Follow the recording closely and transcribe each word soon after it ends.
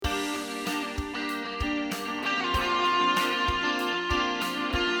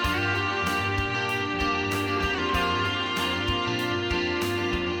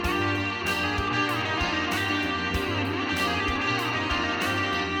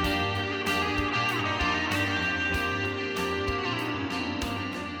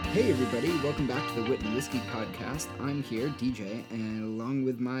Hey everybody, welcome back to the Wit and Whiskey podcast. I'm here, DJ, and along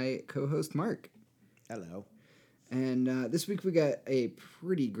with my co-host Mark. Hello. And this week we got a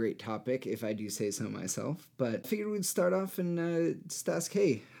pretty great topic, if I do say so myself. But I figured we'd start off and just ask,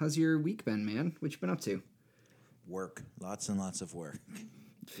 hey, how's your week been, man? What you been up to? Work. Lots and lots of work.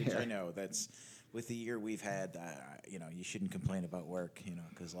 Which I know, that's, with the year we've had, you shouldn't complain about work,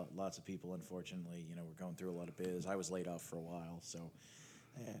 because lots of people, unfortunately, we're going through a lot of biz. I was laid off for a while, so...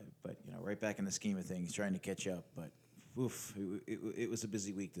 but right back in the scheme of things, trying to catch up. But oof, it was a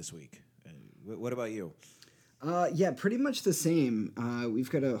busy week this week. What about you? Yeah, pretty much the same.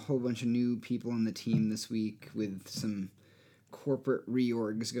 We've got a whole bunch of new people on the team this week with some corporate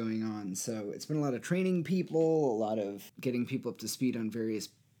reorgs going on. So it's been a lot of training people, a lot of getting people up to speed on various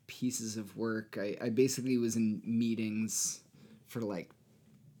pieces of work. I basically was in meetings for like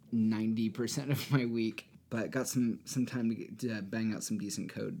 90% of my week, but got some time to bang out some decent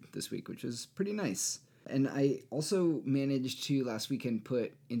code this week, which was pretty nice. And I also managed to last weekend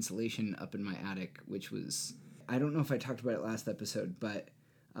put insulation up in my attic, which was, I don't know if I talked about it last episode, but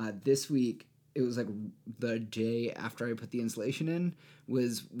this week it was like the day after I put the insulation in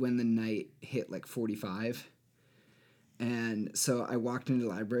was when the night hit like 45. And so I walked into the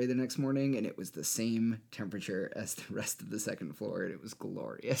library the next morning and it was the same temperature as the rest of the second floor, and it was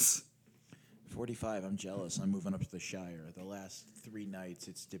glorious. 45, I'm jealous. I'm moving up to the Shire. The last 3 nights,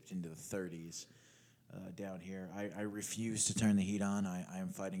 it's dipped into the 30s down here. I refuse to turn the heat on. I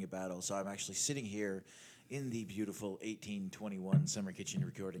am fighting a battle. So I'm actually sitting here in the beautiful 1821 Summer Kitchen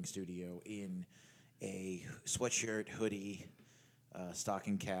recording studio in a sweatshirt, hoodie,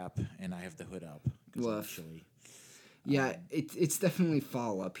 stocking cap, and I have the hood up because I'm chilly. Yeah, it's definitely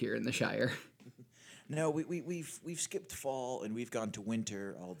fall up here in the Shire. No, we've skipped fall and we've gone to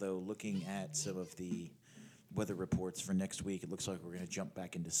winter, although looking at some of the weather reports for next week, it looks like we're going to jump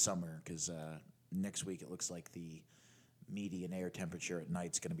back into summer because next week it looks like the median air temperature at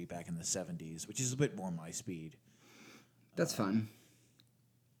night is going to be back in the 70s, which is a bit more my speed. That's fun.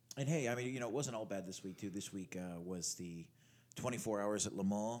 And hey, I mean, it wasn't all bad this week, too. This week was the 24 hours at Le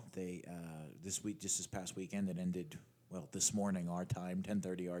Mans. This past weekend, it ended, this morning our time,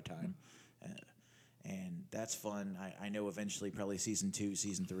 10:30 our time. And that's fun. I know eventually, probably season 2,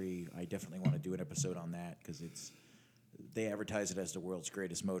 season 3, I definitely want to do an episode on that because they advertise it as the world's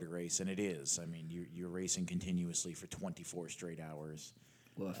greatest motor race, and it is. I mean, you're racing continuously for 24 straight hours.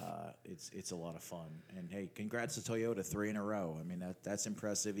 It's a lot of fun. And hey, congrats to Toyota, 3 in a row. I mean, that's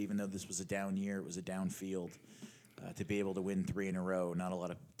impressive. Even though this was a down year, it was a down field. To be able to win 3 in a row, not a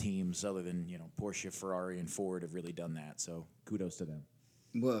lot of teams other than Porsche, Ferrari, and Ford have really done that. So kudos to them.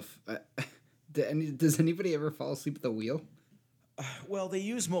 Woof. Does anybody ever fall asleep at the wheel? Well, they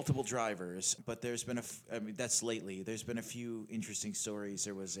use multiple drivers, but there's been that's lately. There's been a few interesting stories.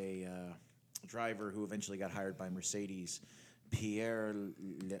 There was a driver who eventually got hired by Mercedes, Pierre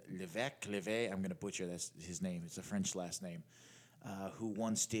Levesque. I'm going to butcher his name. It's a French last name. Who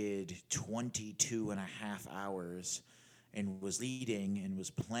once did 22 and a half hours and was leading and was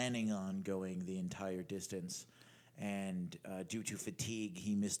planning on going the entire distance. And due to fatigue,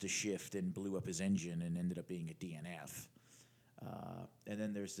 he missed a shift and blew up his engine and ended up being a DNF. And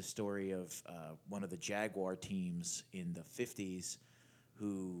then there's the story of one of the Jaguar teams in the 50s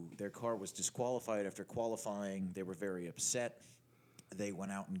who their car was disqualified after qualifying. They were very upset. They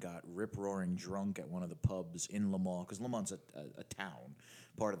went out and got rip-roaring drunk at one of the pubs in Le Mans, because Le Mans is a town.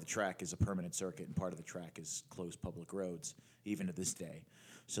 Part of the track is a permanent circuit, and part of the track is closed public roads, even to this day.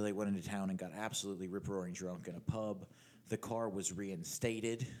 So they went into town and got absolutely rip-roaring drunk in a pub. The car was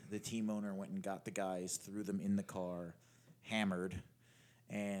reinstated. The team owner went and got the guys, threw them in the car, hammered.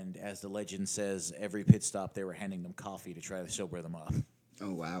 And as the legend says, every pit stop they were handing them coffee to try to sober them up.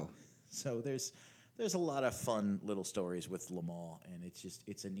 Oh, wow. So there's a lot of fun little stories with Le Mans, and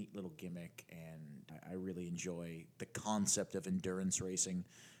it's a neat little gimmick, and I really enjoy the concept of endurance racing.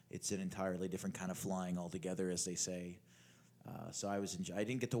 It's an entirely different kind of flying altogether, as they say. So I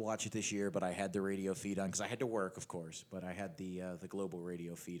didn't get to watch it this year, but I had the radio feed on because I had to work, of course. But I had the global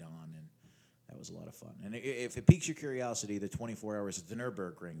radio feed on, and that was a lot of fun. And if it piques your curiosity, the 24 hours at the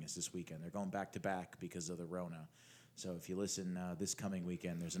Nürburgring is this weekend. They're going back to back because of the Rona. So if you listen this coming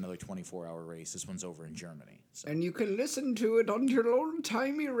weekend, there's another 24-hour race. This one's over in Germany. So. And you can listen to it on your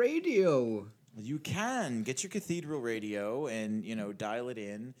old-timey radio. You can get your cathedral radio and, dial it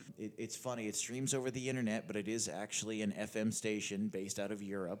in. It's funny. It streams over the internet, but it is actually an FM station based out of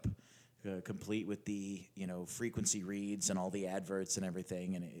Europe, complete with the, frequency reads and all the adverts and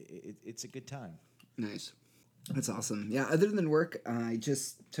everything. And it's a good time. Nice. That's awesome. Yeah, other than work, I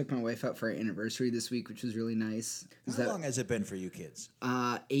just took my wife out for our anniversary this week, which was really nice. Is How that long has it been for you kids?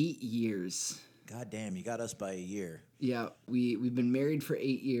 8 years? God damn, you got us by a year. Yeah, we've been married for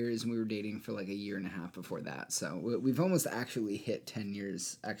 8 years, and we were dating for like a year and a half before that. So we've almost actually hit 10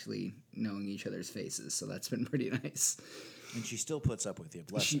 years, actually knowing each other's faces. So that's been pretty nice. And she still puts up with you,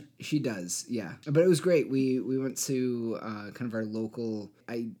 bless her. She does, yeah. But it was great. We went to kind of our local.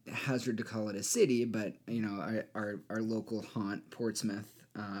 I hazard to call it a city, but our local haunt, Portsmouth,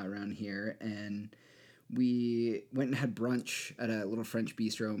 around here, and we went and had brunch at a little French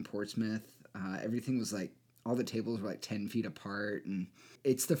bistro in Portsmouth. Everything was like all the tables were like 10 feet apart, and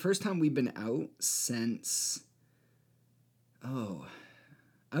it's the first time we've been out since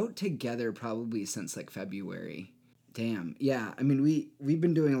out together probably since like February. Damn. Yeah. I mean, we've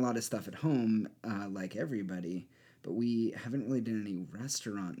been doing a lot of stuff at home, like everybody, but we haven't really done any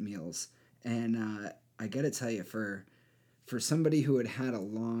restaurant meals. And I gotta tell you, for somebody who had had a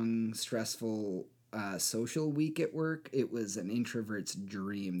long, stressful social week at work, it was an introvert's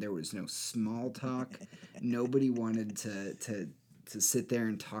dream. There was no small talk. Nobody wanted to sit there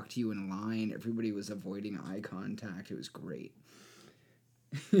and talk to you in line. Everybody was avoiding eye contact. It was great.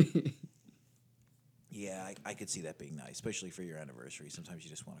 Yeah, I could see that being nice, especially for your anniversary. Sometimes you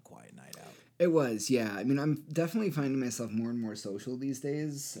just want a quiet night out. It was, yeah. I mean, I'm definitely finding myself more and more social these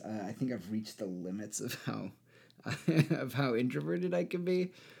days. I think I've reached the limits of how of how introverted I can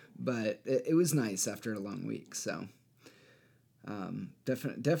be, but it was nice after a long week. So,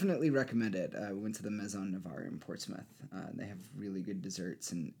 definitely recommend it. We went to the Maison Navarre in Portsmouth. They have really good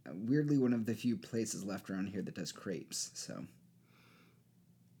desserts, and weirdly, one of the few places left around here that does crepes. So,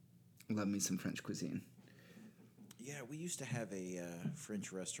 love me some French cuisine. Yeah, we used to have a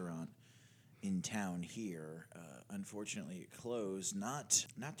French restaurant in town here. Unfortunately, it closed, not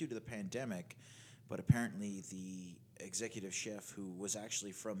due to the pandemic, but apparently the executive chef, who was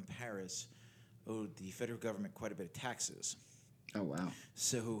actually from Paris, owed the federal government quite a bit of taxes. Oh, wow.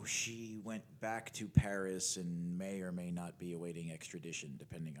 So she went back to Paris and may or may not be awaiting extradition,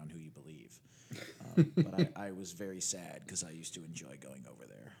 depending on who you believe. But I was very sad because I used to enjoy going over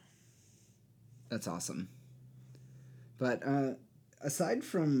there. That's awesome. But aside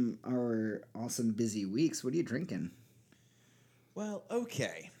from our awesome busy weeks, what are you drinking? Well,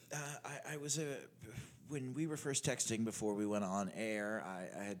 okay. I was when we were first texting before we went on air.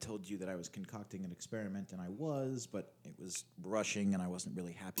 I had told you that I was concocting an experiment, and I was, but it was rushing, and I wasn't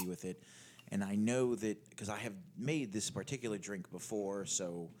really happy with it. And I know that because I have made this particular drink before,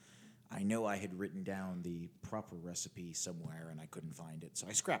 so I know I had written down the proper recipe somewhere, and I couldn't find it, so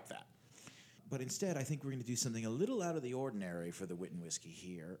I scrapped that. But instead, I think we're going to do something a little out of the ordinary for the Witten Whiskey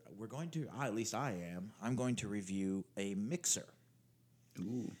here. We're going to, at least I am, I'm going to review a mixer.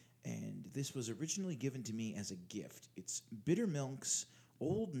 Ooh. And this was originally given to me as a gift. It's Bitter Milk's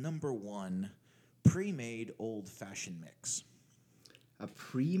Old Number One pre-made old-fashioned mix. A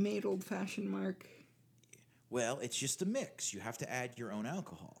pre-made old-fashioned, Mark? Well, it's just a mix. You have to add your own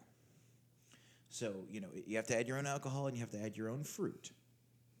alcohol. So, you have to add your own alcohol and you have to add your own fruit.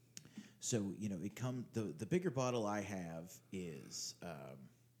 So, it comes, the bigger bottle I have is,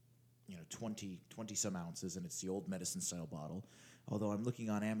 20 some ounces, and it's the old medicine style bottle. Although I'm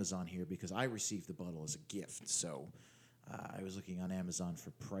looking on Amazon here because I received the bottle as a gift. So I was looking on Amazon for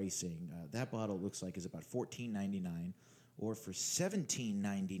pricing. That bottle looks like is about $14.99, or for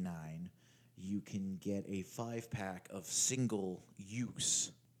 $17.99, you can get a 5-pack of single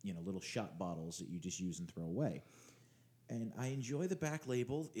use, little shot bottles that you just use and throw away. And I enjoy the back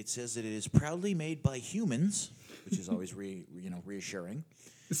label. It says that it is proudly made by humans, which is always reassuring.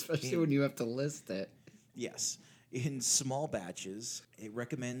 Especially when you have to list it. Yes. In small batches, it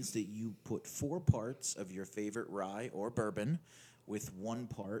recommends that you put 4 parts of your favorite rye or bourbon with 1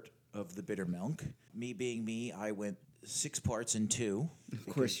 part of the bitter milk. Me being me, I went 6 parts in 2.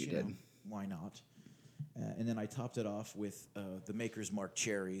 Of course you did. Why not? And then I topped it off with the Maker's Mark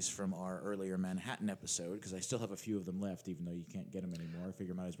cherries from our earlier Manhattan episode, because I still have a few of them left, even though you can't get them anymore. I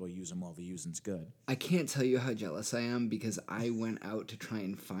figure I might as well use them while the using's good. I can't tell you how jealous I am, because I went out to try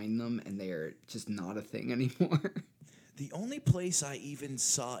and find them, and they are just not a thing anymore. The only place I even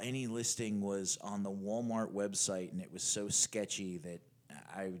saw any listing was on the Walmart website, and it was so sketchy that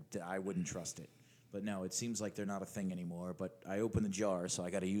I wouldn't trust it. But no, it seems like they're not a thing anymore. But I opened the jar, so I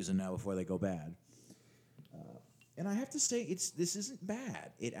got to use them now before they go bad. And I have to say, this isn't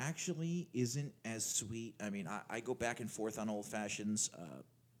bad. It actually isn't as sweet. I mean, I go back and forth on old fashions.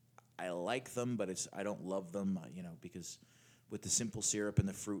 I like them, but I don't love them. Because with the simple syrup and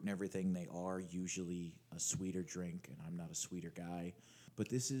the fruit and everything, they are usually a sweeter drink, and I'm not a sweeter guy. But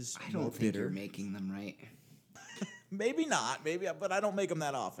this is I don't more think bitter. you're making them right. Maybe not. But I don't make them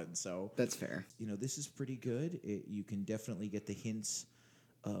that often. So That's fair. this is pretty good. You can definitely get the hints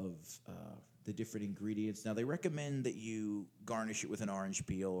of the different ingredients. Now, they recommend that you garnish it with an orange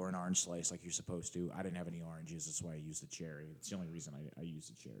peel or an orange slice like you're supposed to. I didn't have any oranges. That's why I used the cherry. It's the only reason I use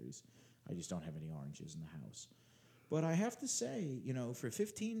the cherries. I just don't have any oranges in the house. But I have to say, for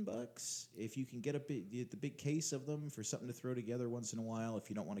 $15, if you can get the big case of them for something to throw together once in a while, if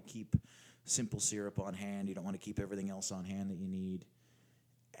you don't want to keep simple syrup on hand, you don't want to keep everything else on hand that you need,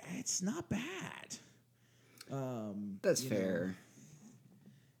 it's not bad. That's fair.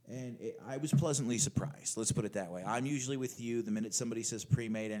 And I was pleasantly surprised. Let's put it that way. I'm usually with you. The minute somebody says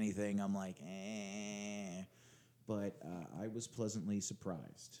pre-made anything, I'm like, eh. But I was pleasantly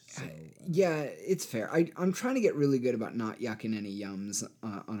surprised. So, yeah, it's fair. I'm trying to get really good about not yucking any yums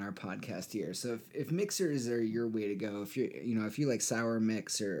on our podcast here. So if mixers are your way to go, if you like sour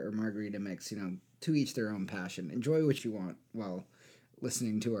mix or margarita mix, to each their own passion. Enjoy what you want while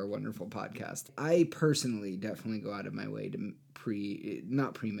listening to our wonderful podcast. I personally definitely go out of my way to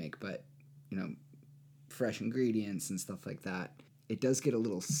not pre-make, but fresh ingredients and stuff like that. It does get a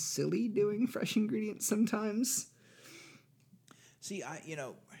little silly doing fresh ingredients sometimes. See,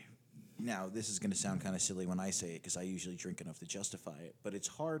 now this is going to sound kind of silly when I say it because I usually drink enough to justify it, but it's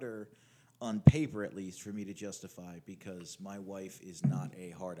harder on paper at least for me to justify because my wife is not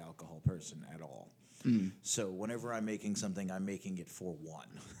a hard alcohol person at all. So whenever I'm making something, I'm making it for one.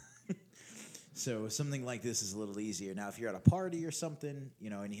 So something like this is a little easier. Now, if you're at a party or something,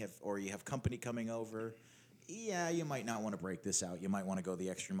 and you have company coming over, yeah, you might not want to break this out. You might want to go the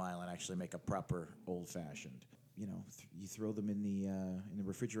extra mile and actually make a proper old-fashioned. You throw them in the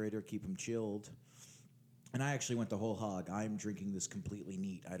refrigerator, keep them chilled. And I actually went the whole hog. I'm drinking this completely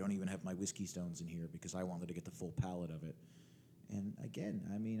neat. I don't even have my whiskey stones in here because I wanted to get the full palate of it. And again,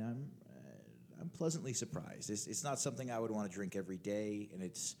 I'm pleasantly surprised. It's not something I would want to drink every day, and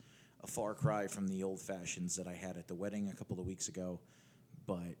it's a far cry from the old fashions that I had at the wedding a couple of weeks ago.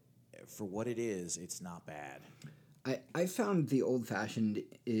 But for what it is, it's not bad. I found the old fashioned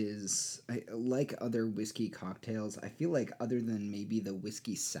is like other whiskey cocktails. I feel like other than maybe the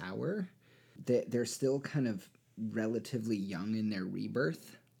whiskey sour, they're still kind of relatively young in their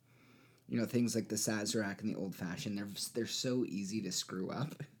rebirth. Things like the Sazerac and the old fashioned, they're so easy to screw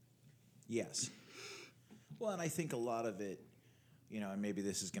up. Yes. Well, and I think a lot of it, and maybe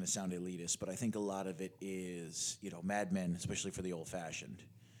this is going to sound elitist, but I think a lot of it is, Mad Men, especially for the old-fashioned,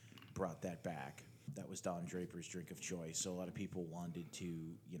 brought that back. That was Don Draper's drink of choice. So a lot of people wanted to,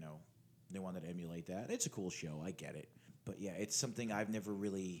 they wanted to emulate that. It's a cool show. I get it. But, yeah, it's something I've never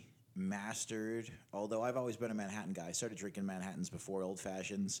really mastered, although I've always been a Manhattan guy. I started drinking Manhattans before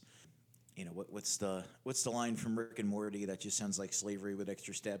old-fashions. What's the line from Rick and Morty that just sounds like slavery with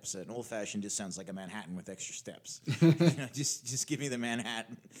extra steps? An old fashioned just sounds like a Manhattan with extra steps. Just give me the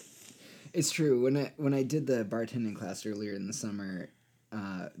Manhattan. It's true. When I did the bartending class earlier in the summer,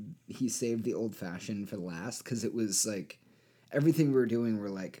 he saved the old fashioned for last because it was like everything we were doing were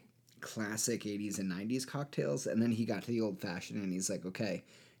like classic 80s and 90s cocktails, and then he got to the old fashioned and he's like, okay,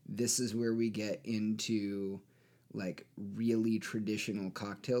 this is where we get into like really traditional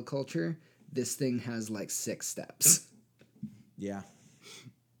cocktail culture. This thing has like 6 steps. Yeah.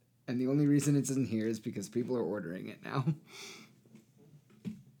 And the only reason it's in here is because people are ordering it now.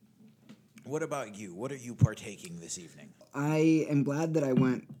 What about you? What are you partaking this evening? I am glad that I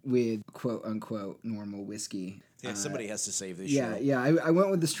went with quote unquote normal whiskey. Yeah, somebody has to save this show. Yeah. I went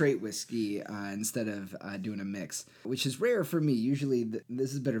with the straight whiskey instead of doing a mix, which is rare for me. Usually,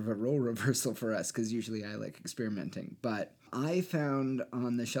 this is a bit of a role reversal for us because usually I like experimenting. But I found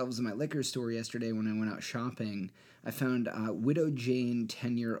on the shelves of my liquor store yesterday when I went out shopping, I found Widow Jane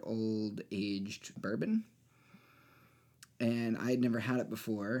 10-year-old aged bourbon. And I had never had it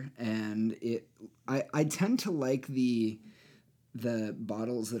before, and I tend to like the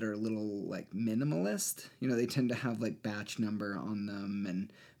bottles that are a little like minimalist. They tend to have like batch number on them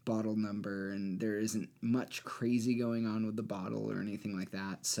and bottle number, and there isn't much crazy going on with the bottle or anything like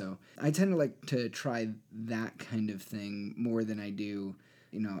that. So I tend to like to try that kind of thing more than I do,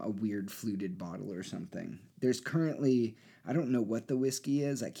 a weird fluted bottle or something. There's currently, I don't know what the whiskey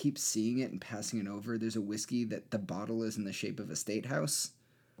is. I keep seeing it and passing it over. There's a whiskey that the bottle is in the shape of a state house.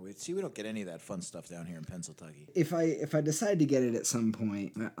 We don't get any of that fun stuff down here in Pennsylvania. If I decide to get it at some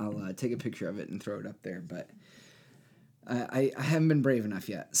point, I'll take a picture of it and throw it up there. But I haven't been brave enough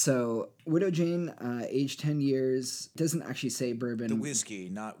yet. So Widow Jane, aged 10 years, doesn't actually say bourbon. The whiskey,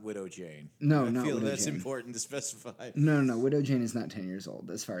 not Widow Jane. No, I not feel Widow that's Jane. important to specify. No. Widow Jane is not 10 years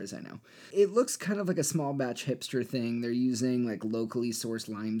old, as far as I know. It looks kind of like a small batch hipster thing. They're using like locally sourced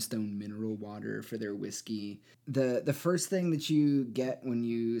limestone mineral water for their whiskey. The first thing that you get when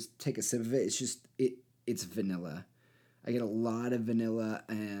you take a sip of it, it's vanilla. I get a lot of vanilla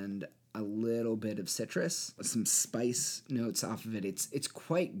and a little bit of citrus, some spice notes off of it. It's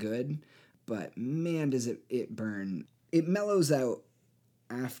quite good, but man, does it burn. It mellows out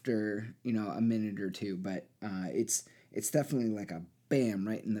after a minute or two, but it's definitely like a bam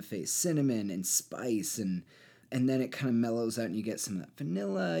right in the face, cinnamon and spice, and then it kind of mellows out and you get some of that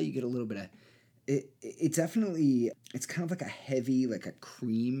vanilla. You get a little bit of it definitely, it's kind of like a heavy, like a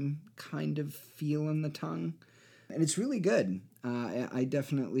cream kind of feel on the tongue, and it's really good. I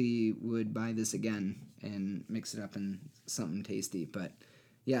definitely would buy this again and mix it up in something tasty. But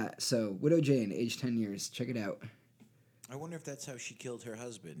yeah, so Widow Jane, age 10 years, check it out. I wonder if that's how she killed her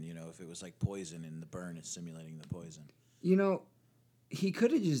husband, if it was like poison and the burn is simulating the poison. He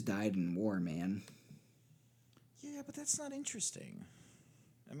could have just died in war, man. Yeah, but that's not interesting.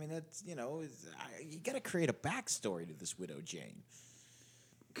 I mean, that's, you got to create a backstory to this Widow Jane.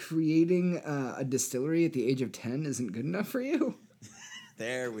 Creating a distillery at the age of 10 isn't good enough for you?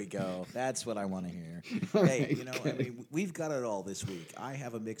 There we go. That's what I want to hear. Hey, we've got it all this week. I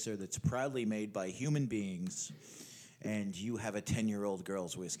have a mixer that's proudly made by human beings, and you have a 10-year-old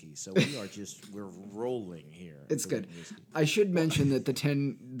girl's whiskey. So we're rolling here. It's good. I should mention that the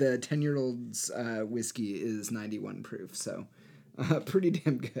 10-year-old's whiskey is 91 proof, so pretty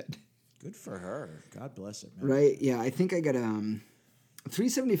damn good. Good for her. God bless it, man. Right? Yeah, I think I got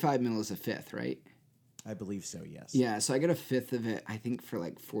 375 mil is a fifth, right? I believe so, yes. Yeah, so I got a fifth of it, I think for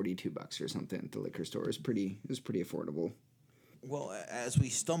like $42 or something at the liquor store. It was pretty affordable. Well, as we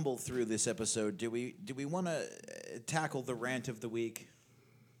stumble through this episode, do we want to tackle the rant of the week?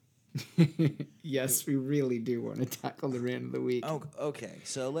 Yes, we really do want to tackle the rant of the week. Oh, okay.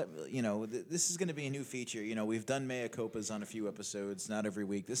 So this is going to be a new feature. We've done mea copas on a few episodes, not every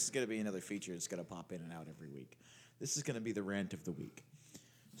week. This is going to be another feature that's going to pop in and out every week. This is going to be the rant of the week.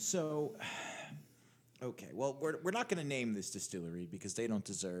 So, okay. Well, we're not going to name this distillery because they don't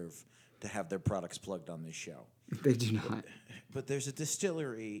deserve to have their products plugged on this show. They do not. But there's a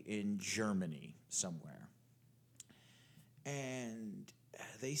distillery in Germany somewhere. And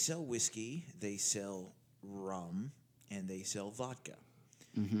they sell whiskey, they sell rum, and they sell vodka.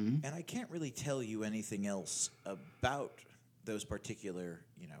 Mm-hmm. And I can't really tell you anything else about those particular,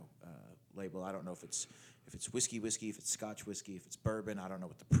 label. I don't know if it's whiskey, if it's Scotch whiskey, if it's bourbon. I don't know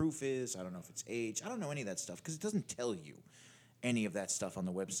what the proof is. I don't know if it's age. I don't know any of that stuff because it doesn't tell you any of that stuff on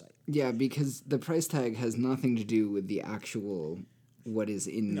the website. Yeah, because the price tag has nothing to do with the actual what is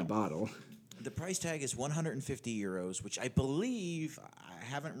in the bottle. The price tag is 150 euros, which I believe, I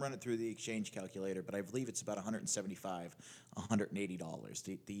haven't run it through the exchange calculator, but I believe it's about $175,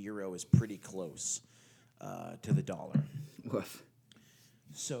 $180. The euro is pretty close to the dollar. Woof.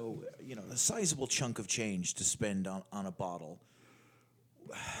 So, a sizable chunk of change to spend on a bottle.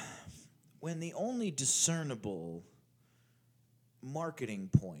 When the only discernible marketing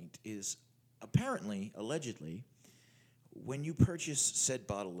point is apparently, allegedly, when you purchase said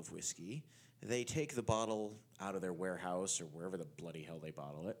bottle of whiskey, they take the bottle out of their warehouse or wherever the bloody hell they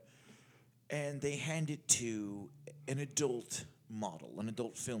bottle it, and they hand it to an adult model, an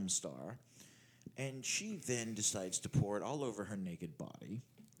adult film star, and she then decides to pour it all over her naked body.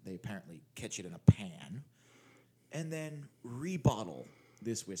 They apparently catch it in a pan, and then rebottle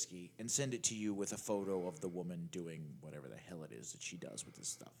this whiskey and send it to you with a photo of the woman doing whatever the hell it is that she does with this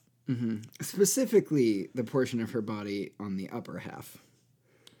stuff. Mm-hmm. Specifically, the portion of her body on the upper half.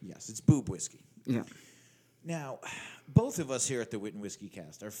 Yes, it's boob whiskey. Yeah. Now, both of us here at the Wit and Whiskey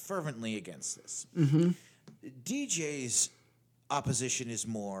Cast are fervently against this. Mm-hmm. DJ's opposition is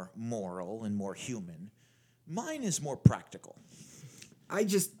more moral and more human. Mine is more practical. I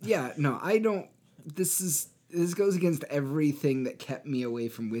don't. This goes against everything that kept me away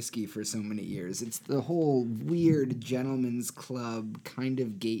from whiskey for so many years. It's the whole weird gentleman's club, kind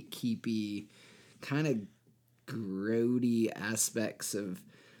of gatekeepy, kind of grody aspects of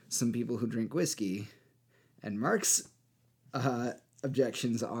some people who drink whiskey. And Mark's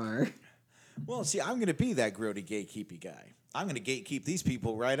objections are... Well, see, I'm going to be that grody gatekeepy guy. I'm going to gatekeep these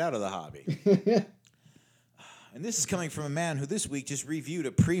people right out of the hobby. And this is coming from a man who this week just reviewed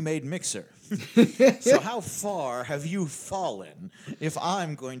a pre-made mixer. So how far have you fallen if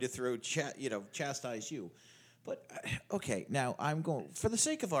I'm going to chastise you? But, okay, now I'm going, for the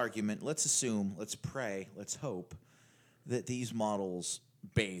sake of argument, let's assume, let's pray, let's hope that these models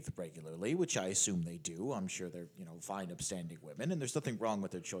bathe regularly, which I assume they do. I'm sure they're, fine, upstanding women, and there's nothing wrong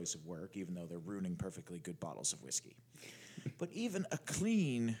with their choice of work, even though they're ruining perfectly good bottles of whiskey. But even a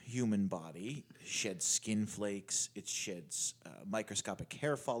clean human body sheds skin flakes, it sheds microscopic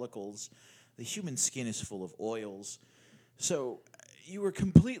hair follicles. The human skin is full of oils. So you are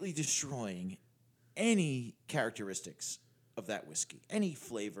completely destroying any characteristics of that whiskey, any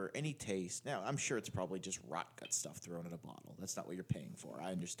flavor, any taste. Now, I'm sure it's probably just rot gut stuff thrown in a bottle. That's not what you're paying for.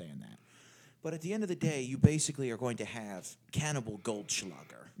 I understand that. But at the end of the day, you basically are going to have cannibal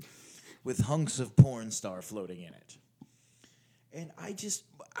Goldschlager with hunks of porn star floating in it. And I just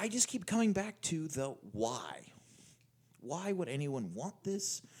keep coming back to the why. Why would anyone want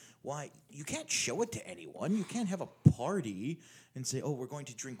this? Why? You can't show it to anyone. You can't have a party and say, oh, we're going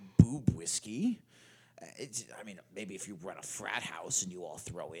to drink boob whiskey. Maybe if you run a frat house and you all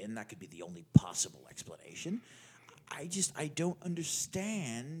throw in, that could be the only possible explanation. I don't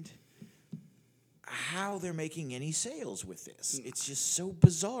understand how they're making any sales with this. It's just so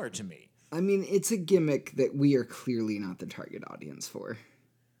bizarre to me. It's a gimmick that we are clearly not the target audience for.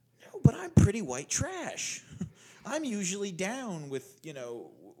 No, but I'm pretty white trash. I'm usually down with,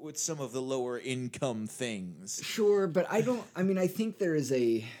 with some of the lower income things. Sure, but I think there is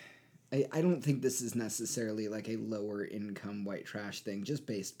I don't think this is necessarily like a lower income white trash thing, just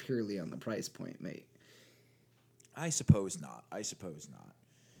based purely on the price point, mate. I suppose not.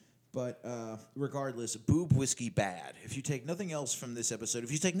 But regardless, boob whiskey bad. If you take nothing else from this episode,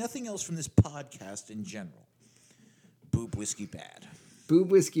 if you take nothing else from this podcast in general, boob whiskey bad.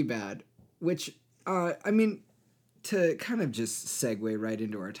 Boob whiskey bad, which, to kind of just segue right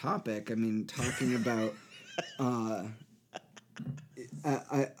into our topic, talking about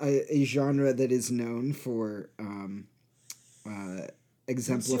a genre that is known for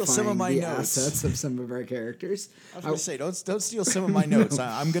exemplifying the assets of some of our characters. I was going to say, don't steal some of my notes. No.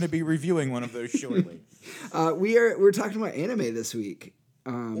 I'm going to be reviewing one of those shortly. We're talking about anime this week.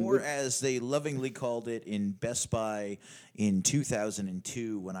 Or as they lovingly called it in Best Buy in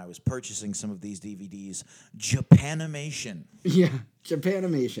 2002 when I was purchasing some of these DVDs, Japanimation. Yeah,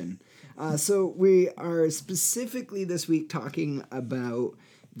 Japanimation. So we are specifically this week talking about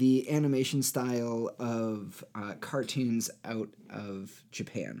the animation style of cartoons out of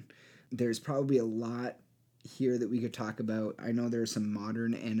Japan. There's probably a lot here that we could talk about. I know there's some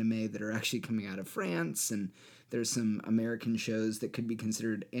modern anime that are actually coming out of France, and there's some American shows that could be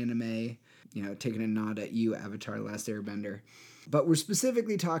considered anime, taking a nod at you, Avatar: The Last Airbender. But we're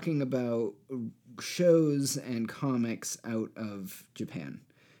specifically talking about shows and comics out of Japan.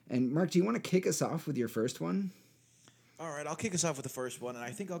 And Mark, do you want to kick us off with your first one? All right, I'll kick us off with the first one, and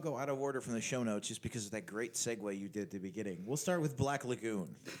I think I'll go out of order from the show notes just because of that great segue you did at the beginning. We'll start with Black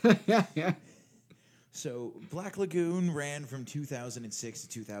Lagoon. Yeah. So Black Lagoon ran from 2006 to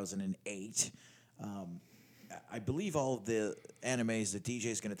 2008. I believe all of the animes that DJ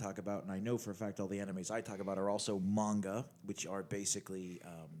is going to talk about, and I know for a fact all the animes I talk about are also manga, which are basically...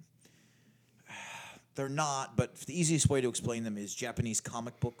 they're not, but the easiest way to explain them is Japanese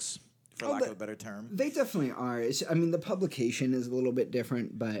comic books, for lack of a better term. They definitely are. The publication is a little bit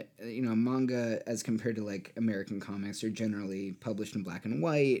different, but, manga, as compared to, American comics, are generally published in black and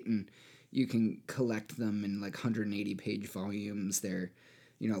white, and you can collect them in, 180-page volumes. They're,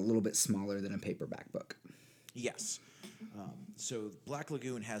 a little bit smaller than a paperback book. Yes. So Black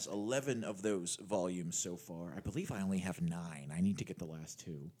Lagoon has 11 of those volumes so far. I believe I only have 9. I need to get the last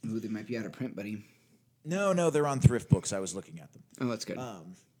 2. Ooh, they might be out of print, buddy. No, they're on thrift books. I was looking at them. Oh, that's good.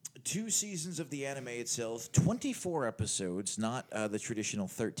 2 seasons of the anime itself, 24 episodes, not the traditional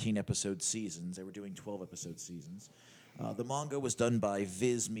 13-episode seasons. They were doing 12-episode seasons. The manga was done by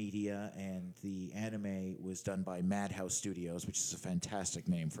Viz Media, and the anime was done by Madhouse Studios, which is a fantastic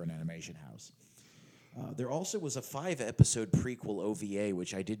name for an animation house. There also was a 5-episode prequel OVA,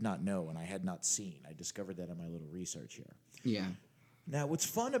 which I did not know and I had not seen. I discovered that in my little research here. Yeah. Now, what's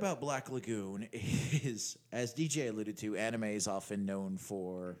fun about Black Lagoon is, as DJ alluded to, anime is often known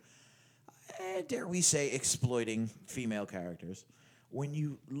for, dare we say, exploiting female characters. When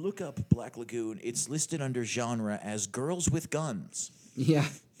you look up Black Lagoon, it's listed under genre as girls with guns. Yeah.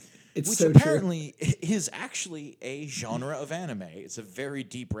 Which so apparently is actually a genre of anime. It's a very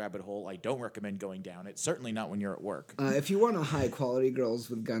deep rabbit hole. I don't recommend going down it. Certainly not when you're at work. If you want a high-quality girls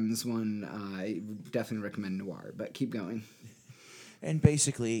with guns one, I definitely recommend Noir, but keep going. And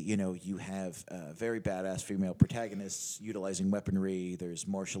basically, you have very badass female protagonists utilizing weaponry. There's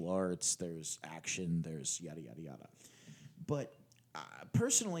martial arts. There's action. There's yada, yada, yada. But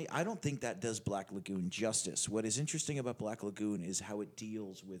personally, I don't think that does Black Lagoon justice. What is interesting about Black Lagoon is how it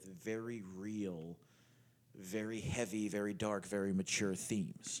deals with very real very heavy, very dark, very mature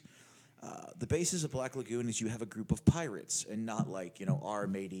themes. The basis of Black Lagoon is you have a group of pirates, and not like, our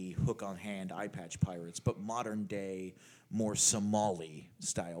matey, hook on hand, eye patch pirates, but modern day, more Somali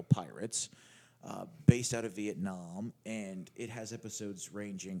style pirates, based out of Vietnam. And it has episodes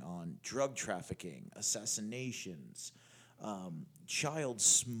ranging on drug trafficking, assassinations, child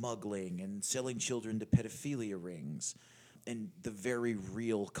smuggling, and selling children to pedophilia rings, and the very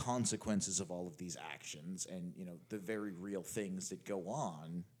real consequences of all of these actions, and the very real things that go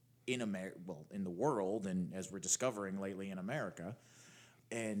on in in the world, and as we're discovering lately in America.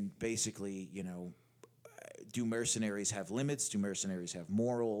 And basically, do mercenaries have limits? Do mercenaries have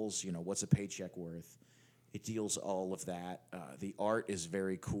morals? What's a paycheck worth? It deals all of that. The art is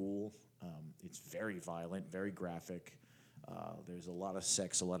very cool. It's very violent, very graphic. There's a lot of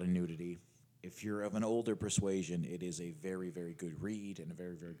sex, a lot of nudity. If you're of an older persuasion, it is a very, very good read and a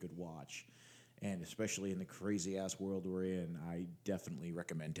very, very good watch. And especially in the crazy-ass world we're in, I definitely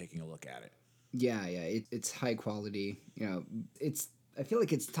recommend taking a look at it. Yeah, it's high quality. I feel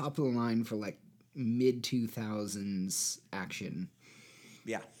like it's top of the line for like mid-2000s action.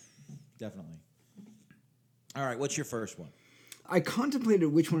 Yeah, definitely. All right, what's your first one? I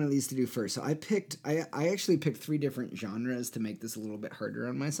contemplated which one of these to do first. So I actually picked 3 different genres to make this a little bit harder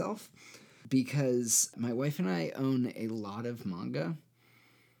on myself, because my wife and I own a lot of manga.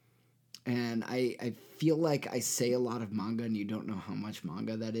 And I feel like I say a lot of manga and you don't know how much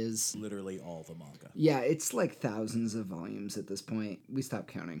manga that is. Literally all the manga. Yeah, it's like thousands of volumes at this point. We stopped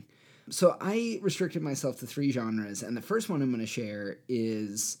counting. So I restricted myself to 3 genres, and the first one I'm going to share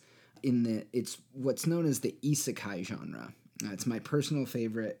is it's what's known as the isekai genre. It's my personal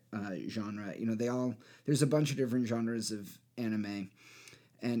favorite genre. There's a bunch of different genres of anime,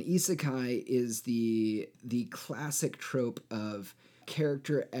 and isekai is the classic trope of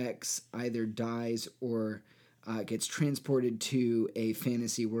character X either dies or gets transported to a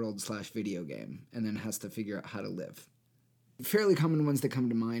fantasy world / video game and then has to figure out how to live. Fairly common ones that come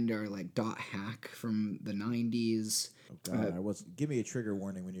to mind are like Dot Hack from the 90s. Oh God, give me a trigger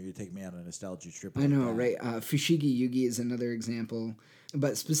warning when you take me on a nostalgia trip. I know, right? Fushigi Yugi is another example.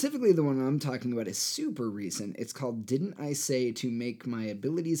 But specifically the one I'm talking about is super recent. It's called Didn't I Say to Make My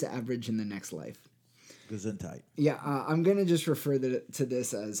Abilities Average in the Next Life? Gesundheit. Yeah, I'm going to just refer to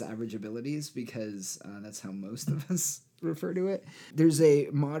this as average abilities because that's how most of us refer to it. There's a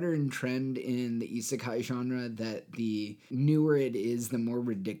modern trend in the isekai genre that the newer it is, the more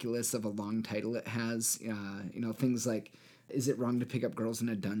ridiculous of a long title it has. Things like, is it wrong to pick up girls in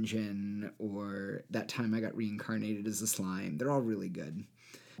a dungeon? Or that time I got reincarnated as a slime. They're all really good.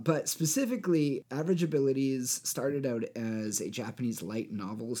 But specifically, Average Abilities started out as a Japanese light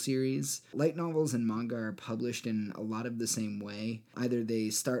novel series. Light novels and manga are published in a lot of the same way. Either they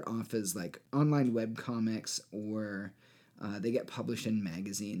start off as like online webcomics, or they get published in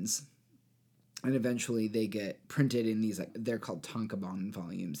magazines. And eventually they get printed in these, they're called tankobon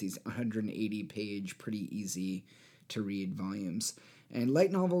volumes, these 180-page, pretty easy to read volumes. And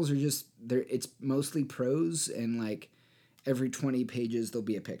light novels are it's mostly prose, and every 20 pages there'll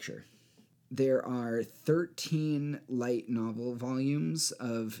be a picture. There are 13 light novel volumes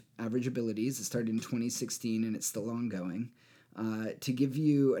of Average Abilities. It started in 2016 and it's still ongoing. To give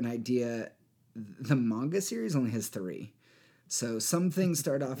you an idea, the manga series only has 3. So some things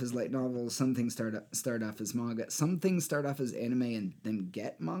start off as light novels, some things start off as manga, some things start off as anime and then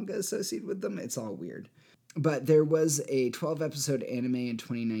get manga associated with them. It's all weird. But there was a 12-episode anime in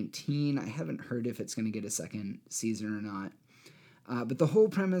 2019. I haven't heard if it's going to get a second season or not. But the whole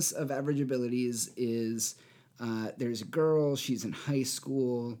premise of Average Abilities is there's a girl, she's in high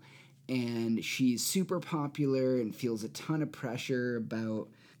school, and she's super popular and feels a ton of pressure about,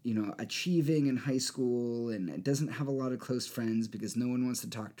 achieving in high school, and doesn't have a lot of close friends because no one wants to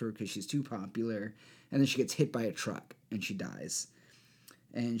talk to her because she's too popular. And then she gets hit by a truck and she dies.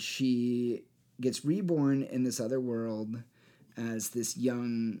 And she gets reborn in this other world as this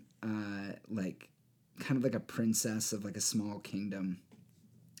young, kind of like a princess of a small kingdom.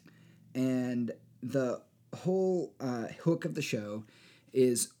 And the whole hook of the show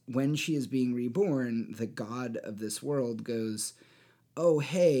is when she is being reborn, the god of this world goes, oh,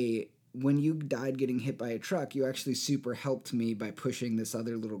 hey, when you died getting hit by a truck, you actually super helped me by pushing this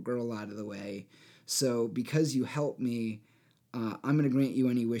other little girl out of the way. So because you helped me, I'm going to grant you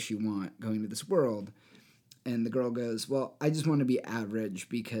any wish you want going to this world. And the girl goes, well, I just want to be average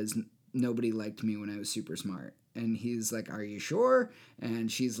because nobody liked me when I was super smart. And he's like, are you sure?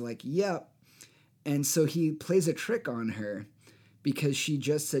 And she's like, yep. And so he plays a trick on her because she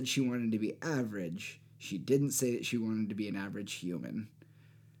just said she wanted to be average. She didn't say that she wanted to be an average human.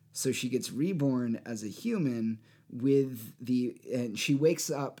 So she gets reborn as a human and she wakes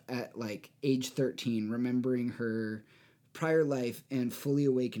up at like age 13, remembering her prior life and fully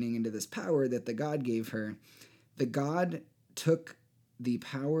awakening into this power that the god gave her. The god took the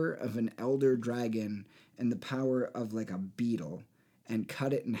power of an elder dragon and the power of like a beetle and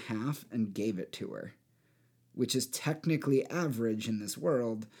cut it in half and gave it to her, which is technically average in this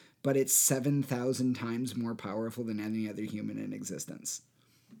world, but it's 7,000 times more powerful than any other human in existence.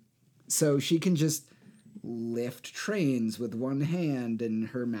 So she can just lift trains with one hand, and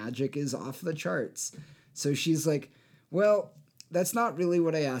her magic is off the charts. So she's like, well, that's not really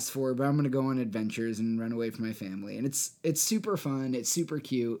what I asked for, but I'm going to go on adventures and run away from my family. And it's super fun. It's super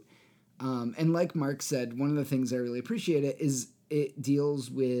cute. And like Mark said, one of the things I really appreciate is it deals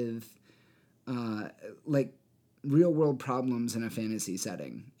with like real world problems in a fantasy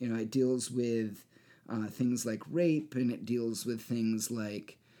setting. You know, it deals with things like rape, and it deals with things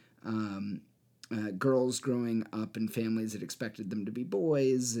like girls growing up in families that expected them to be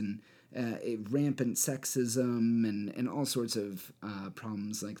boys, and rampant sexism and all sorts of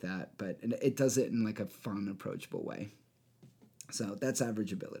problems like that. But it does it in like a fun, approachable way. So that's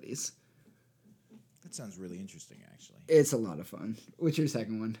Average Abilities. That sounds really interesting, actually. It's a lot of fun. What's your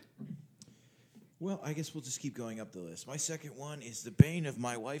second one? Well, I guess we'll just keep going up the list. My second one is the bane of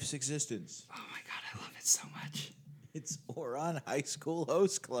my wife's existence. Oh my god, I love it so much. It's Ouran High School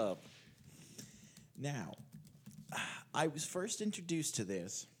Host Club. Now, I was first introduced to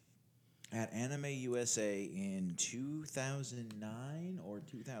this at Anime USA in 2009 or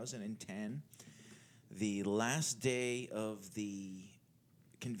 2010. The last day of the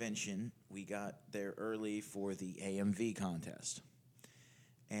convention, we got there early for the AMV contest.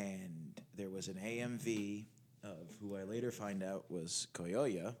 And there was an AMV of who I later find out was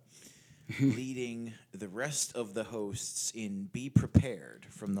Koyoya, leading the rest of the hosts in Be Prepared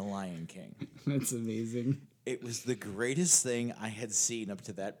from The Lion King. That's amazing. It was the greatest thing I had seen up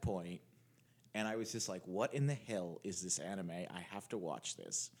to that point, and I was just like, what in the hell is this anime? I have to watch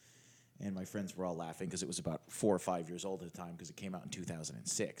this. And my friends were all laughing because it was about 4 or 5 years old at the time because it came out in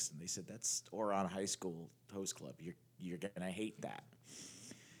 2006. And they said, that's Ouran High School Host Club. You're going to hate that.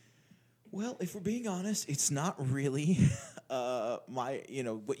 Well, if we're being honest, it's not really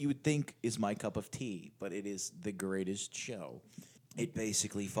what you would think is my cup of tea, but it is the greatest show. It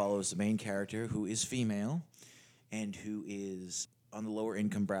basically follows the main character, who is female and who is on the lower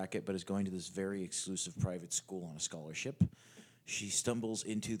income bracket but is going to this very exclusive private school on a scholarship. She stumbles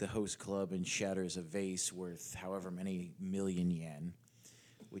into the host club and shatters a vase worth however many million yen,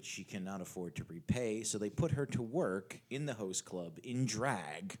 which she cannot afford to repay, so they put her to work in the host club in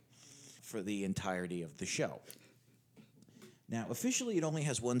drag for the entirety of the show. Now, officially, it only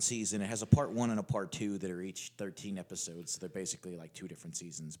has one season. It has a part 1 and a part 2 that are each 13 episodes. They're basically like 2 different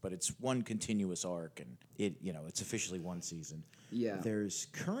seasons, but it's one continuous arc, and it's officially one season. Yeah. There's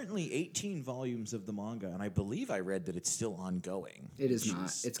currently 18 volumes of the manga, and I believe I read that it's still ongoing. It is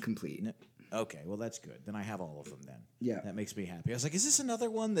not. It's complete. Okay, well, that's good. Then I have all of them then. Yeah. That makes me happy. I was like, is this another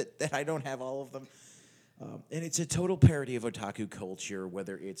one that I don't have all of them? And it's a total parody of otaku culture,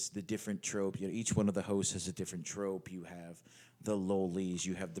 whether it's the different trope. Each one of the hosts has a different trope. You have the lolis,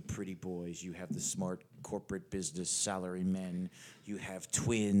 you have the pretty boys, you have the smart corporate business salary men, you have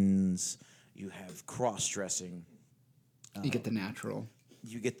twins, you have cross-dressing. You get the natural.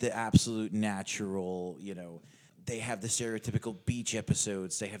 You get the absolute natural, They have the stereotypical beach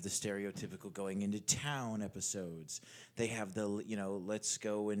episodes. They have the stereotypical going into town episodes. They have the, let's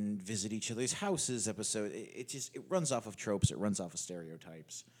go and visit each other's houses episode. It runs off of tropes. It runs off of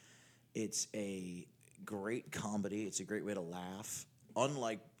stereotypes. It's a great comedy. It's a great way to laugh.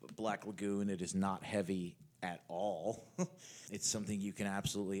 Unlike Black Lagoon, it is not heavy at all. It's something you can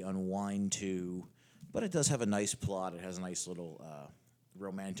absolutely unwind to, but it does have a nice plot. It has a nice little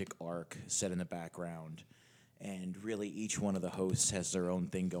romantic arc set in the background. And really, each one of the hosts has their own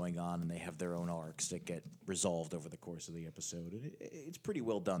thing going on, and they have their own arcs that get resolved over the course of the episode. It's pretty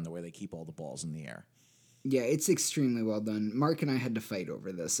well done, the way they keep all the balls in the air. Yeah, it's extremely well done. Mark and I had to fight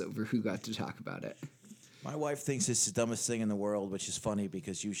over who got to talk about it. My wife thinks it's the dumbest thing in the world, which is funny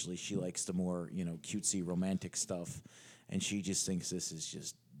because usually she likes the more, cutesy romantic stuff, and she just thinks this is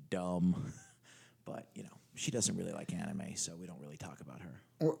just dumb. But, she doesn't really like anime, so we don't really talk about her.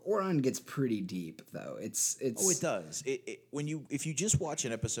 Ouran gets pretty deep, though. It's Oh, it does. If you just watch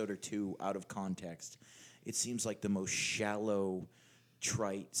an episode or two out of context, it seems like the most shallow,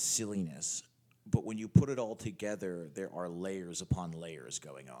 trite silliness. But when you put it all together, there are layers upon layers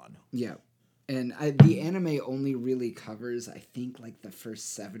going on. Yeah. And the anime only really covers, I think, like the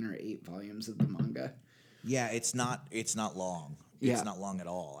first 7 or 8 volumes of the manga. Yeah, it's not long. Yeah. It's not long at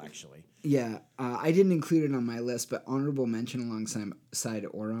all, actually. Yeah, I didn't include it on my list, but honorable mention alongside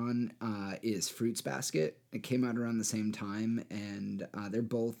Oron is Fruits Basket. It came out around the same time, and they're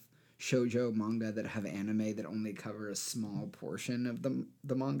both shoujo manga that have anime that only cover a small portion of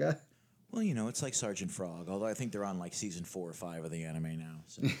the manga. Well, it's like Sergeant Frog, although I think they're on like season 4 or 5 of the anime now.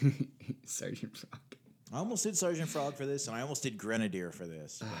 So. Sergeant Frog. I almost did Sergeant Frog for this, and I almost did Grenadier for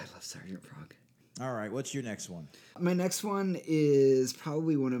this. Oh, I love Sergeant Frog. All right, what's your next one? My next one is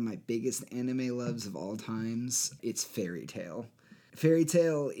probably one of my biggest anime loves of all times. It's Fairy Tail. Fairy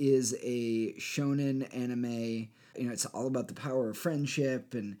Tail is a shonen anime. It's all about the power of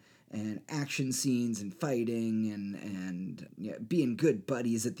friendship and action scenes and fighting and being good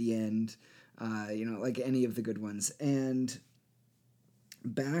buddies at the end. Like any of the good ones. And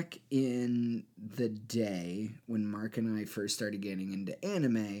back in the day when Mark and I first started getting into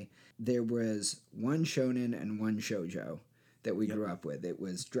anime, there was one shonen and one shoujo that we grew up with. It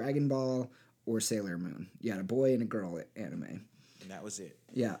was Dragon Ball or Sailor Moon. You had a boy and a girl anime. And that was it.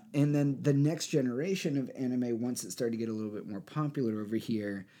 Yeah, and then the next generation of anime, once it started to get a little bit more popular over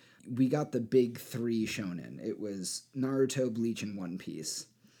here, we got the big three shonen. It was Naruto, Bleach, and One Piece.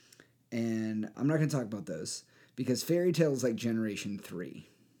 And I'm not going to talk about those because Fairy Tail is like generation 3.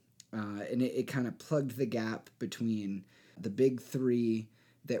 And it kind of plugged the gap between the big three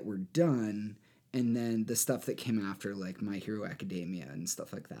that were done and then the stuff that came after, like My Hero Academia and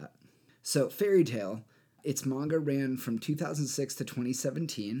stuff like that. So Fairy Tail, its manga ran from 2006 to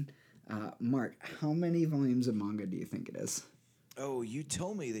 2017. Mark, how many volumes of manga do you think it is? Oh, you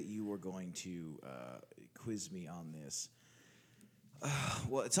told me that you were going to quiz me on this.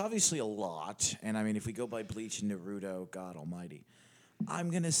 Well, it's obviously a lot, and I mean, if we go by Bleach and Naruto, God almighty. I'm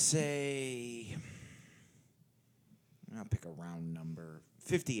going to say, I'll pick a round number,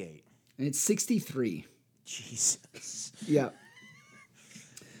 58. And it's 63. Jesus. Yep.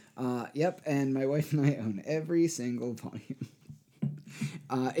 Yep, and my wife and I own every single volume.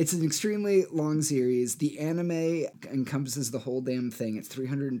 It's an extremely long series. The anime encompasses the whole damn thing. It's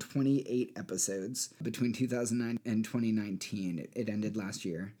 328 episodes between 2009 and 2019. It ended last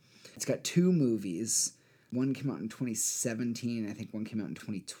year. It's got 2 movies. One came out in 2017. I think one came out in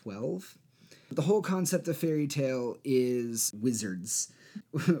 2012. The whole concept of Fairy Tail is wizards.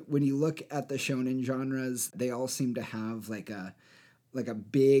 When you look at the shonen genres, they all seem to have like a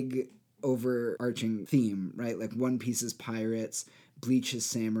big overarching theme, right? Like One Piece is pirates, Bleach is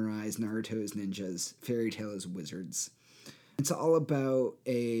samurais, Naruto is ninjas, Fairy Tail is wizards. It's all about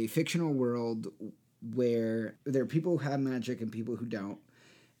a fictional world where there are people who have magic and people who don't.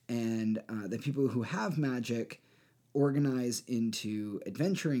 And the people who have magic organize into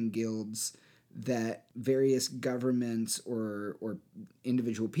adventuring guilds that various governments or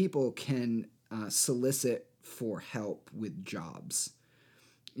individual people can solicit for help with jobs.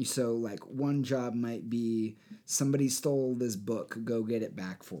 So, like, one job might be, somebody stole this book, go get it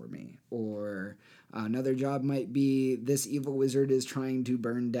back for me. Or another job might be, this evil wizard is trying to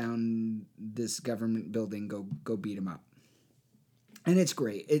burn down this government building, go beat him up. And it's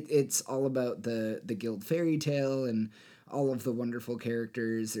great. It's all about the guild Fairy Tail and all of the wonderful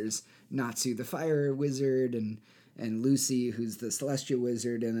characters. There's Natsu the fire wizard and Lucy, who's the celestial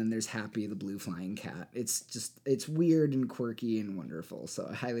wizard, and then there's Happy, the blue flying cat. It's weird and quirky and wonderful, so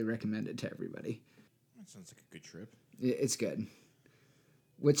I highly recommend it to everybody. That sounds like a good trip. It's good.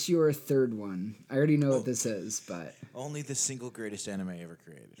 What's your third one? I already know what this is, but... Only the single greatest anime ever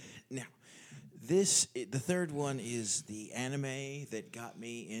created. Now, the third one is the anime that got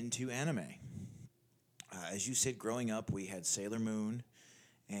me into anime. As you said, growing up, we had Sailor Moon,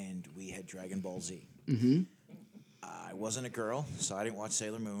 and we had Dragon Ball Z. Mm-hmm. I wasn't a girl, so I didn't watch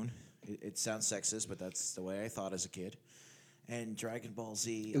Sailor Moon. It sounds sexist, but that's the way I thought as a kid. And Dragon Ball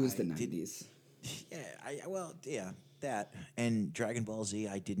Z... It was the 90s. Yeah, that. And Dragon Ball Z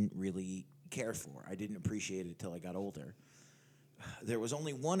I didn't really care for. I didn't appreciate it until I got older. There was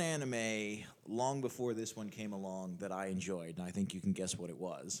only one anime long before this one came along that I enjoyed, and I think you can guess what it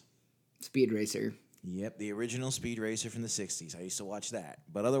was. Speed Racer. Yep, the original Speed Racer from the 60s. I used to watch that.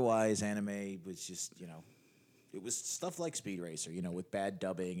 But otherwise, anime was just, it was stuff like Speed Racer, with bad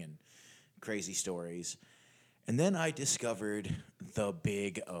dubbing and crazy stories. And then I discovered the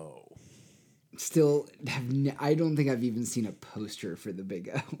Big O. Still, I don't think I've even seen a poster for the Big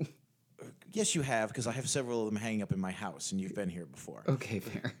O. Yes, you have, because I have several of them hanging up in my house, and you've been here before. Okay,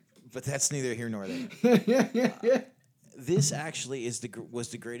 fair. But that's neither here nor there. This actually was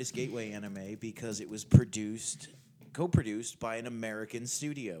the greatest gateway anime because it was co-produced by an American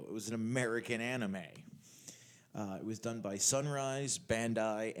studio. It was an American anime. It was done by Sunrise,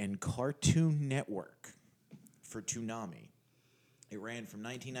 Bandai, and Cartoon Network for Toonami. It ran from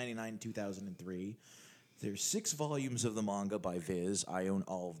 1999 to 2003. There's 6 volumes of the manga by Viz. I own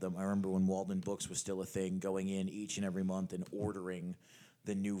all of them. I remember when Walden Books was still a thing, going in each and every month and ordering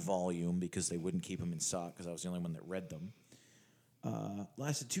the new volume because they wouldn't keep them in stock because I was the only one that read them.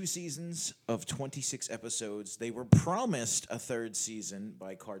 Lasted 2 seasons of 26 episodes. They were promised a 3rd season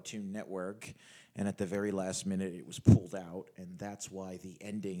by Cartoon Network, and at the very last minute it was pulled out, and that's why the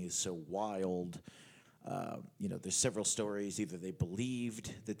ending is so wild. There's several stories. Either they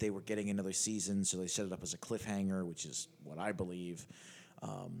believed that they were getting another season, so they set it up as a cliffhanger, which is what I believe,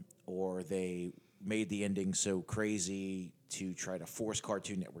 or they made the ending so crazy to try to force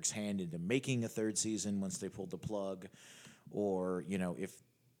Cartoon Network's hand into making a 3rd season once they pulled the plug, or if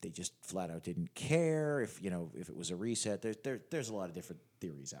they just flat out didn't care, if it was a reset. There's a lot of different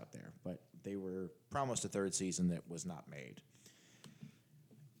theories out there, but they were promised a 3rd season that was not made.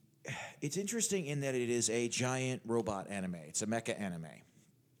 It's interesting in that it is a giant robot anime. It's a mecha anime,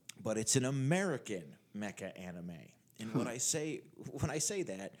 but it's an American mecha anime. And when I say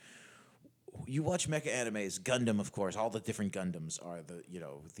that, you watch mecha animes, Gundam, of course, all the different Gundams are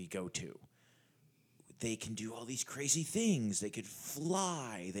the go-to. They can do all these crazy things. They could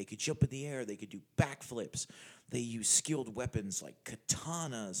fly. They could jump in the air. They could do backflips. They use skilled weapons like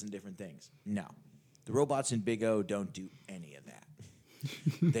katanas and different things. No, the robots in Big O don't do any of that.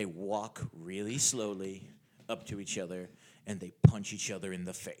 They walk really slowly up to each other, and they punch each other in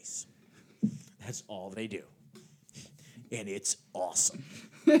the face. That's all they do. And it's awesome.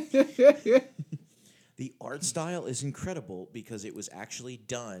 The art style is incredible because it was actually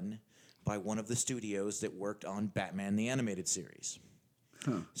done by one of the studios that worked on Batman the Animated Series.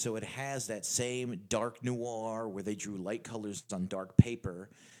 Huh. So it has that same dark noir where they drew light colors on dark paper,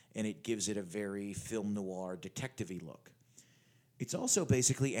 and it gives it a very film noir detective-y look. It's also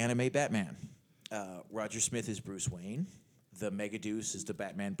basically anime Batman. Roger Smith is Bruce Wayne. The Megaduce is the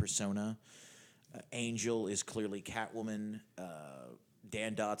Batman persona. Angel is clearly Catwoman.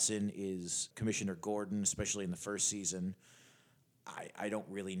 Dan Dotson is Commissioner Gordon, especially in the 1st season. I don't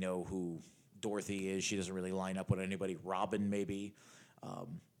really know who Dorothy is. She doesn't really line up with anybody. Robin, maybe.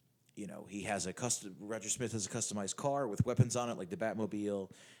 He has Roger Smith has a customized car with weapons on it, like the Batmobile.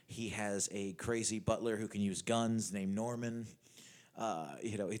 He has a crazy butler who can use guns named Norman.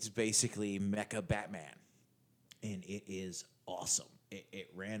 It's basically mecha Batman, and it is awesome. It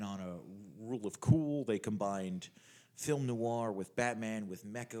ran on a rule of cool. They combined film noir with Batman, with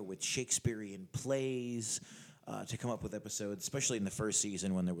mecha, with Shakespearean plays to come up with episodes, especially in the 1st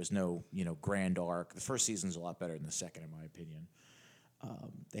season when there was no, grand arc. The 1st season's a lot better than the 2nd, in my opinion.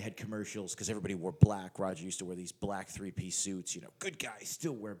 They had commercials because everybody wore black. Roger used to wear these black 3-piece suits. Good guys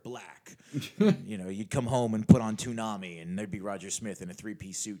still wear black. You'd come home and put on Toonami, and there'd be Roger Smith in a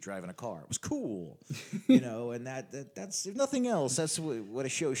 3-piece suit driving a car. It was cool, And that's if nothing else. That's what a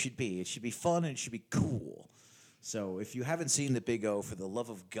show should be. It should be fun and it should be cool. So if you haven't seen The Big O, for the love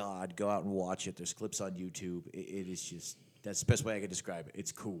of God, go out and watch it. There's clips on YouTube. It is just, that's the best way I can describe it.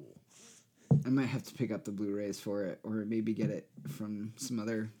 It's cool. I might have to pick up the Blu-rays for it, or maybe get it from some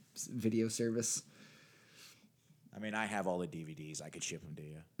other video service. I mean, I have all the DVDs. I could ship them to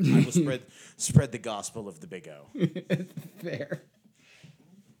you. I will spread the gospel of The Big O. Fair.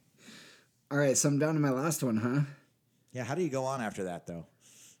 All right, so I'm down to my last one, huh? Yeah, how do you go on after that, though?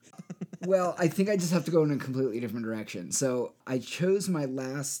 Well, I think I just have to go in a completely different direction. So I chose my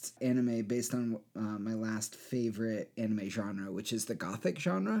last anime based on my last favorite anime genre, which is the Gothic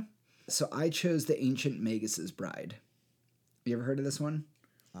genre. So I chose The Ancient Magus' Bride. You ever heard of this one?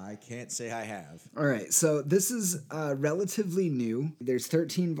 I can't say I have. All right, so this is relatively new. There's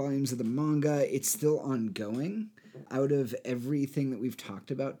 13 volumes of the manga. It's still ongoing. Out of everything that we've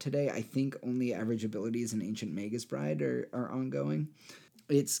talked about today, I think only Average Abilities and Ancient Magus Bride are ongoing.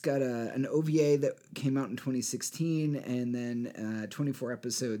 It's got an OVA that came out in 2016, and then 24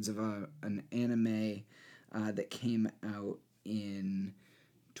 episodes of an anime that came out in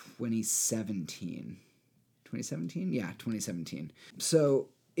 2017. 2017? Yeah, 2017. So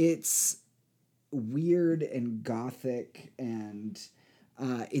it's weird and gothic, and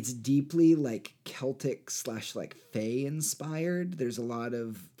it's deeply like Celtic / like Fae inspired. There's a lot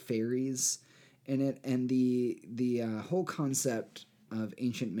of fairies in it, and the whole concept of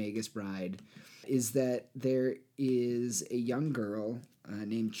Ancient Magus Bride is that there is a young girl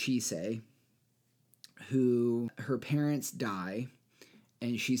named Chise who her parents die,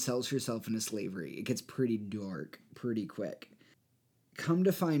 and she sells herself into slavery. It gets pretty dark pretty quick. Come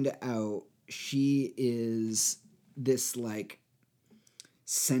to find out, she is this like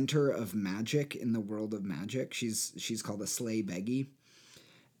center of magic in the world of magic. She's called a Slay Beggy,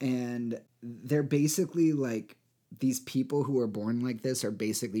 and they're basically like these people who are born like this are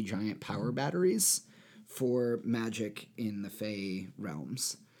basically giant power batteries for magic in the Fey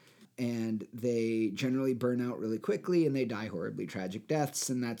realms. And they generally burn out really quickly and they die horribly tragic deaths,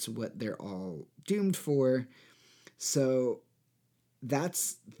 and that's what they're all doomed for. So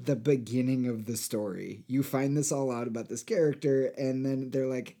that's the beginning of the story. You find this all out about this character, and then they're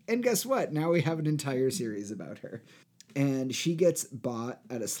like, and guess what? Now we have an entire series about her. And she gets bought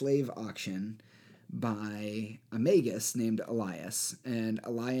at a slave auction by a magus named Elias. And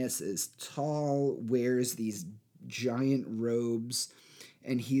Elias is tall, wears these giant robes,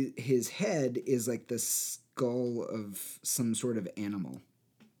 and his head is like the skull of some sort of animal.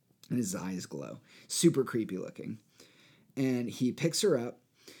 And his eyes glow. Super creepy looking. And he picks her up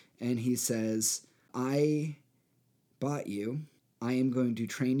and he says, I bought you. I am going to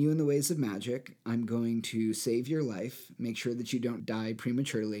train you in the ways of magic. I'm going to save your life, make sure that you don't die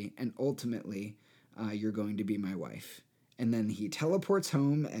prematurely, and ultimately, you're going to be my wife. And then he teleports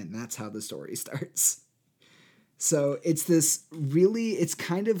home, and that's how the story starts. So it's this really, it's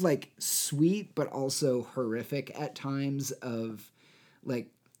kind of like sweet, but also horrific at times of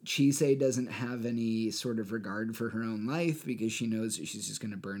like, Chise doesn't have any sort of regard for her own life because she knows that she's just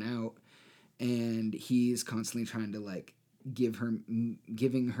going to burn out. And he's constantly trying to like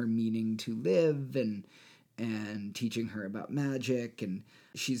giving her meaning to live and teaching her about magic. And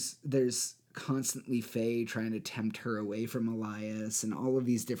there's constantly Faye trying to tempt her away from Elias, and all of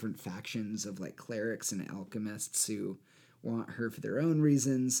these different factions of like clerics and alchemists who want her for their own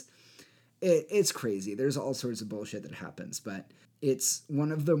reasons. It's crazy. There's all sorts of bullshit that happens, but it's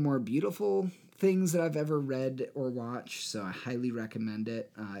one of the more beautiful things that I've ever read or watched, so I highly recommend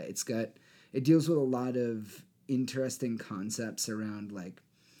it. It deals with a lot of interesting concepts around like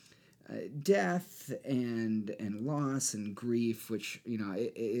death and loss and grief, which, you know,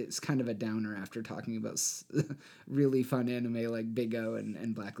 it's kind of a downer after talking about really fun anime like Big O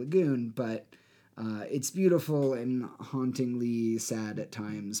and Black Lagoon, but it's beautiful and hauntingly sad at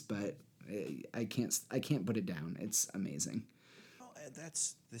times, but I can't put it down. It's amazing. Well,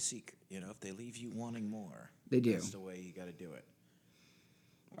 that's the secret. You know, if they leave you wanting more, They do. That's the way you got to do it.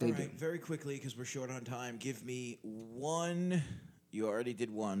 They All right, do. very quickly, because we're short on time, give me one. You already did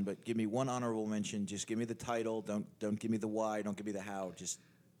one, but give me one honorable mention. Just give me the title. Don't give me the why. Don't give me the how. Just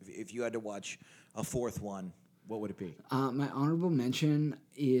if you had to watch a fourth one, what would it be? My honorable mention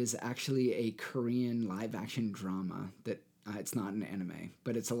is actually a Korean live-action drama that it's not an anime,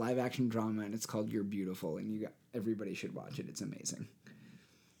 but it's a live-action drama, and it's called You're Beautiful, and everybody should watch it. It's amazing.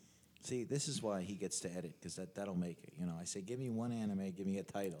 See, this is why he gets to edit, because that'll make it. You know, I say, give me one anime, give me a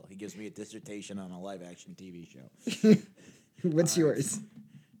title. He gives me a dissertation on a live-action TV show. What's yours?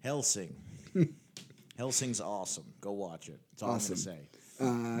 Hellsing. Hellsing's awesome. Go watch it. That's all Awesome.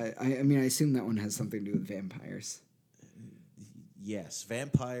 I'm going to say. I mean, I assume that one has something to do with vampires. Yes,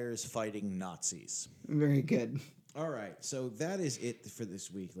 vampires fighting Nazis. Very good. All right, so that is it for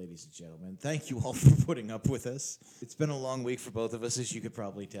this week, ladies and gentlemen. Thank you all for putting up with us. It's been a long week for both of us, as you could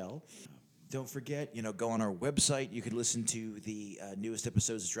probably tell. Don't forget, go on our website. You could listen to the newest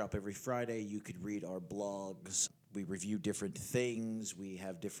episodes that drop every Friday. You could read our blogs. We review different things. We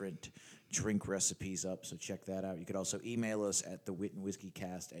have different drink recipes up, so check that out. You could also email us at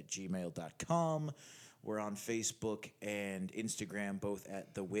thewitandwhiskeycast@gmail.com. We're on Facebook and Instagram, both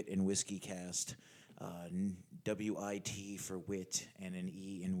at The Wit and Whiskey Cast. WIT for wit and an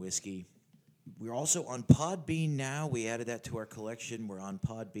E in whiskey. We're also on Podbean now. We added that to our collection. We're on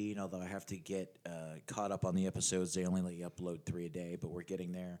Podbean, although I have to get caught up on the episodes. They only let you upload 3 a day, but we're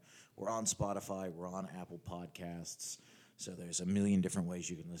getting there. We're on Spotify. We're on Apple Podcasts. So there's a million different ways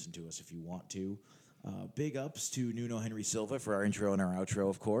you can listen to us if you want to. Big ups to Nuno Henry Silva for our intro and our outro,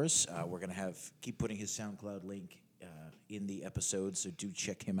 of course. We're going to keep putting his SoundCloud link in the episode, so do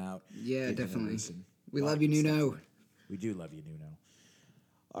check him out. Yeah, Give him a definitely. listen. We love you, Nuno. We do love you, Nuno.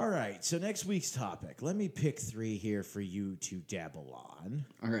 All right, so next week's topic. Let me pick 3 here for you to dabble on.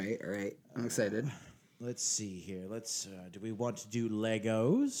 All right. I'm excited. Let's see here. Do we want to do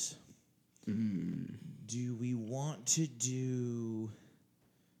Legos? Do we want to do...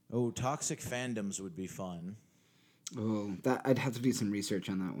 Oh, toxic fandoms would be fun. Oh, I'd have to do some research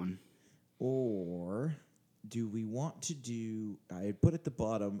on that one. Or do we want to do... I put at the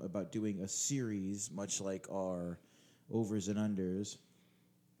bottom about doing a series, much like our Overs and Unders.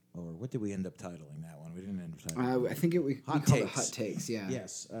 Or what did we end up titling that one? We didn't end up titling I think we called it Hot Takes, yeah.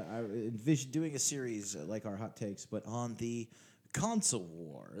 Yes. I envisioned doing a series like our Hot Takes, but on the console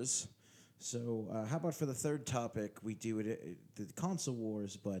wars. So how about for the third topic, we do it the console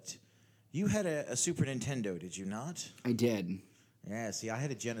wars, but you had a Super Nintendo, did you not? I did. Yeah, see, I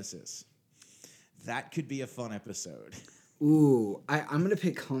had a Genesis. That could be a fun episode. Ooh, I'm gonna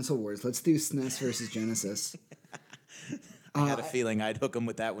pick console wars. Let's do SNES versus Genesis. I had a feeling I'd hook them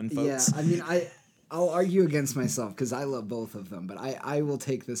with that one, Yeah, folks. I mean, I'll argue against myself because I love both of them, but I will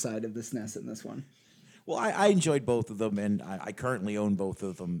take the side of the SNES in this one. Well, I enjoyed both of them, and I currently own both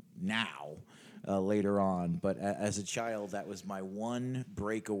of them now, later on. But as a child, that was my one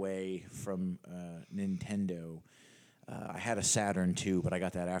breakaway from Nintendo. I had a Saturn too, but I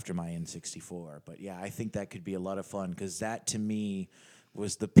got that after my N64. But yeah, I think that could be a lot of fun because that, to me,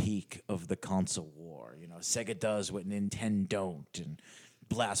 was the peak of the console war. You know, Sega does what Nintendo don't, and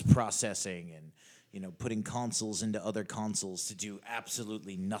blast processing and, you know, putting consoles into other consoles to do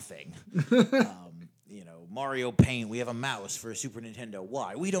absolutely nothing. You know, Mario Paint, we have a mouse for a Super Nintendo.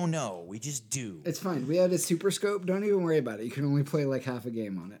 Why? We don't know. We just do. It's fine. We had a Super Scope. Don't even worry about it. You can only play like half a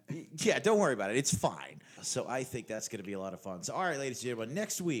game on it. Yeah, don't worry about it. It's fine. So I think that's going to be a lot of fun. So, all right, ladies and gentlemen,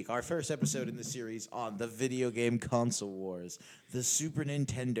 next week, our first episode in the series on the video game console wars, the Super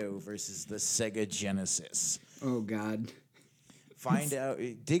Nintendo versus the Sega Genesis. Oh, God. Find out,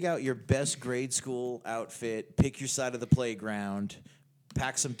 dig out your best grade school outfit, pick your side of the playground,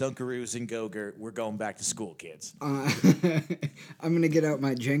 pack some Dunkaroos and Go-Gurt. We're going back to school, kids. I'm going to get out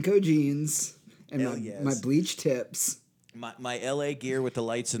my Jenko jeans and my bleach tips. My LA gear with the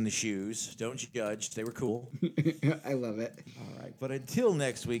lights and the shoes. Don't judge. They were cool. I love it. All right. But until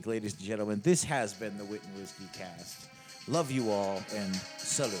next week, ladies and gentlemen, this has been the Wit and Whiskey Cast. Love you all, and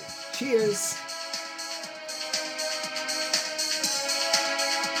salute. Cheers.